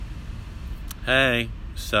Hey,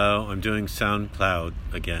 so I'm doing Soundcloud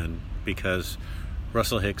again because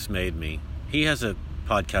Russell Hicks made me. He has a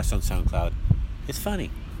podcast on Soundcloud. It's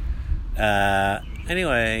funny.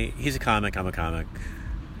 Anyway, he's a comic, I'm a comic.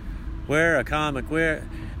 We're a comic,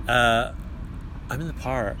 I'm in the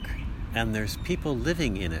park, and there's people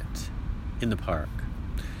living in it, in the park.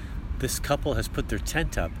 This couple has put their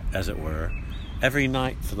tent up, as it were, every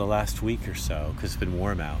night for the last week or so, because it's been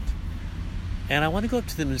warm out. And I want to go up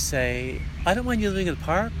to them and say, I don't mind you living in the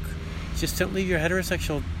park, just don't leave your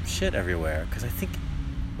heterosexual shit everywhere. Because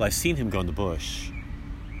I've seen him go in the bush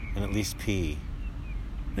and at least pee.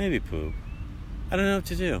 Maybe poop. I don't know what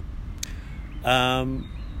to do.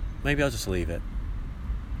 Maybe I'll just leave it.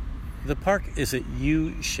 The park is a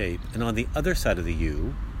U shape, and on the other side of the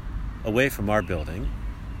U, away from our building,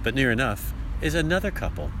 but near enough, is another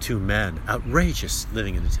couple, two men, outrageous,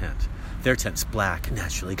 living in a tent. Their tent's black,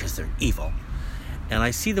 naturally, because they're evil. And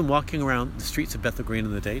I see them walking around the streets of Bethel Green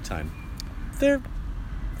in the daytime. They're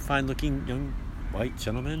fine-looking young white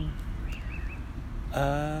gentlemen.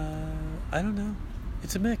 I don't know.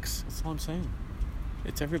 It's a mix. That's all I'm saying.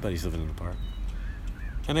 It's everybody's living in the park.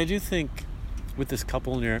 And I do think with this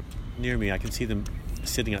couple near me, I can see them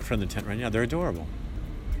sitting out front of the tent right now. They're adorable.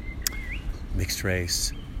 Mixed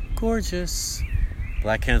race. Gorgeous.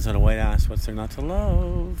 Black hands on a white ass. What's there not to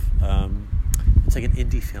love? It's like an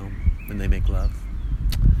indie film when they make love.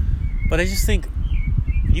 But I just think,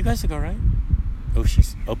 you guys look all right. Oh,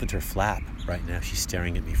 she's opened her flap right now. She's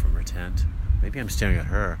staring at me from her tent. Maybe I'm staring at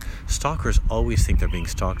her. Stalkers always think they're being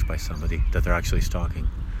stalked by somebody that they're actually stalking.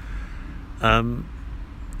 And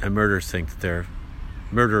murderers think their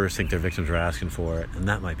victims are asking for it, and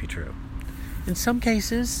that might be true. In some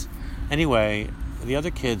cases, anyway, the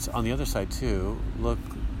other kids on the other side too look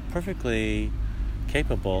perfectly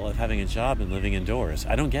capable of having a job and living indoors.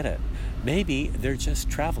 I don't get it. Maybe they're just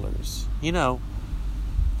travelers. You know,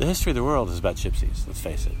 the history of the world is about gypsies, let's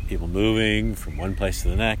face it. People moving from one place to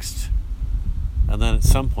the next. And then at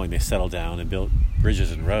some point they settled down and built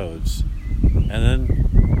bridges and roads. And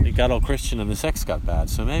then it got all Christian and the sex got bad.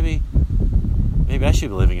 So maybe I should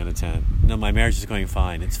be living in a tent. No, my marriage is going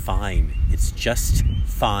fine. It's fine. It's just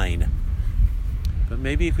fine. But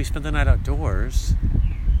maybe if we spent the night outdoors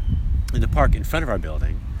in the park in front of our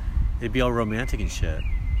building, it'd be all romantic and shit.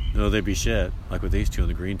 No, they'd be shit, like with these two in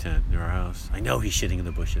the green tent near our house. I know he's shitting in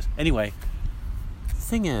the bushes. Anyway, the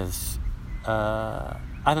thing is, I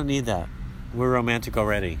don't need that. We're romantic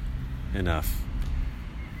already. Enough.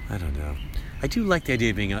 I don't know. I do like the idea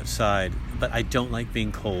of being outside, but I don't like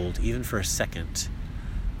being cold, even for a second.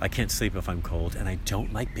 I can't sleep if I'm cold, and I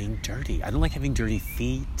don't like being dirty. I don't like having dirty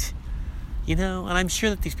feet. You know, and I'm sure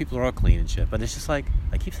that these people are all clean and shit, but it's just like,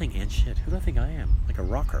 I keep saying and shit. Who do I think I am? Like a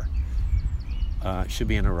rocker. Should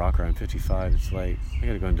be in a rocker. I'm 55. It's late. I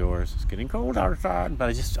gotta go indoors. It's getting cold outside. But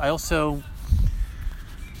I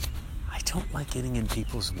don't like getting in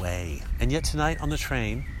people's way. And yet tonight on the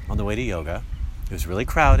train, on the way to yoga, it was really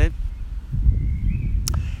crowded.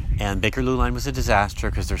 And Bakerloo line was a disaster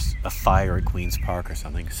because there's a fire at Queen's Park or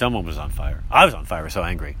something. Someone was on fire. I was on fire. I was so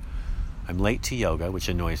angry. I'm late to yoga, which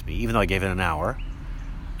annoys me, even though I gave it an hour.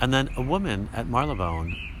 And then a woman at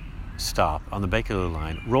Marylebone stop on the Bakerloo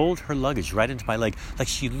line rolled her luggage right into my leg. Like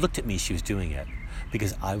she looked at me, she was doing it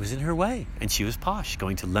because I was in her way. And she was posh,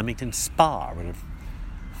 going to Leamington Spa, or whatever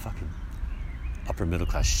fucking upper middle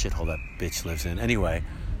class shithole that bitch lives in. Anyway,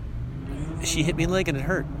 she hit me in the leg and it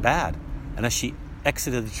hurt bad. And as she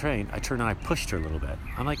exited the train, I turned and I pushed her a little bit.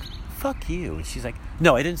 I'm like, fuck you. And she's like,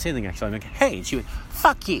 no, I didn't say anything actually. I'm like, hey. And she went,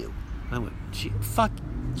 fuck you. And I went, fuck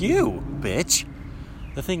you, bitch.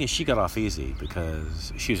 The thing is, she got off easy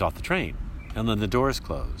because she was off the train. And then the doors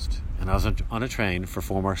closed. And I was on a train for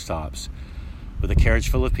 4 more stops with a carriage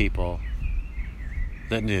full of people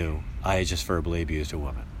that knew I had just verbally abused a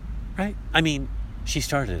woman. Right? I mean, she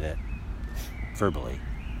started it verbally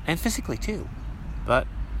and physically too. But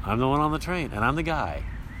I'm the one on the train and I'm the guy.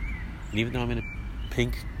 And even though I'm in a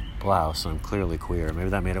pink blouse and I'm clearly queer, maybe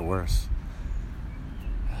that made it worse.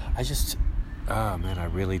 I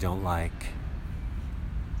really don't like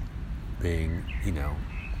being,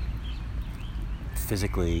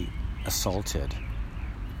 physically assaulted.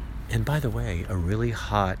 And by the way, a really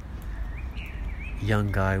hot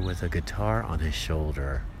young guy with a guitar on his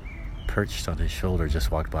shoulder, perched on his shoulder,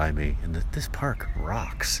 just walked by me. And this park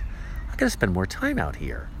rocks. I gotta spend more time out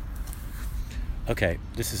here. Okay,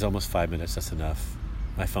 this is almost 5 minutes. That's enough.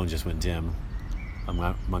 My phone just went dim,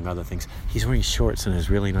 among other things. He's wearing shorts and has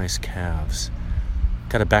really nice calves.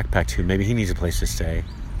 Got a backpack too. Maybe he needs a place to stay.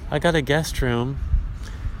 I got a guest room.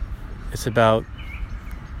 It's about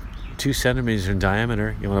 2 centimeters in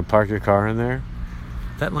diameter. You want to park your car in there?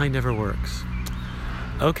 That line never works.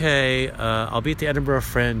 Okay, I'll be at the Edinburgh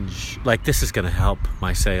Fringe. Like, this is going to help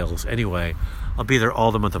my sales. Anyway, I'll be there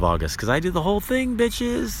all the month of August because I do the whole thing,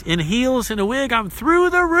 bitches. In heels and a wig, I'm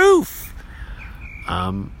through the roof.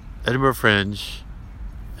 Edinburgh Fringe.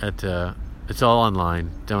 It's all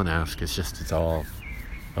online. Don't ask. It's all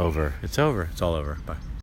over. It's over. It's all over. Bye.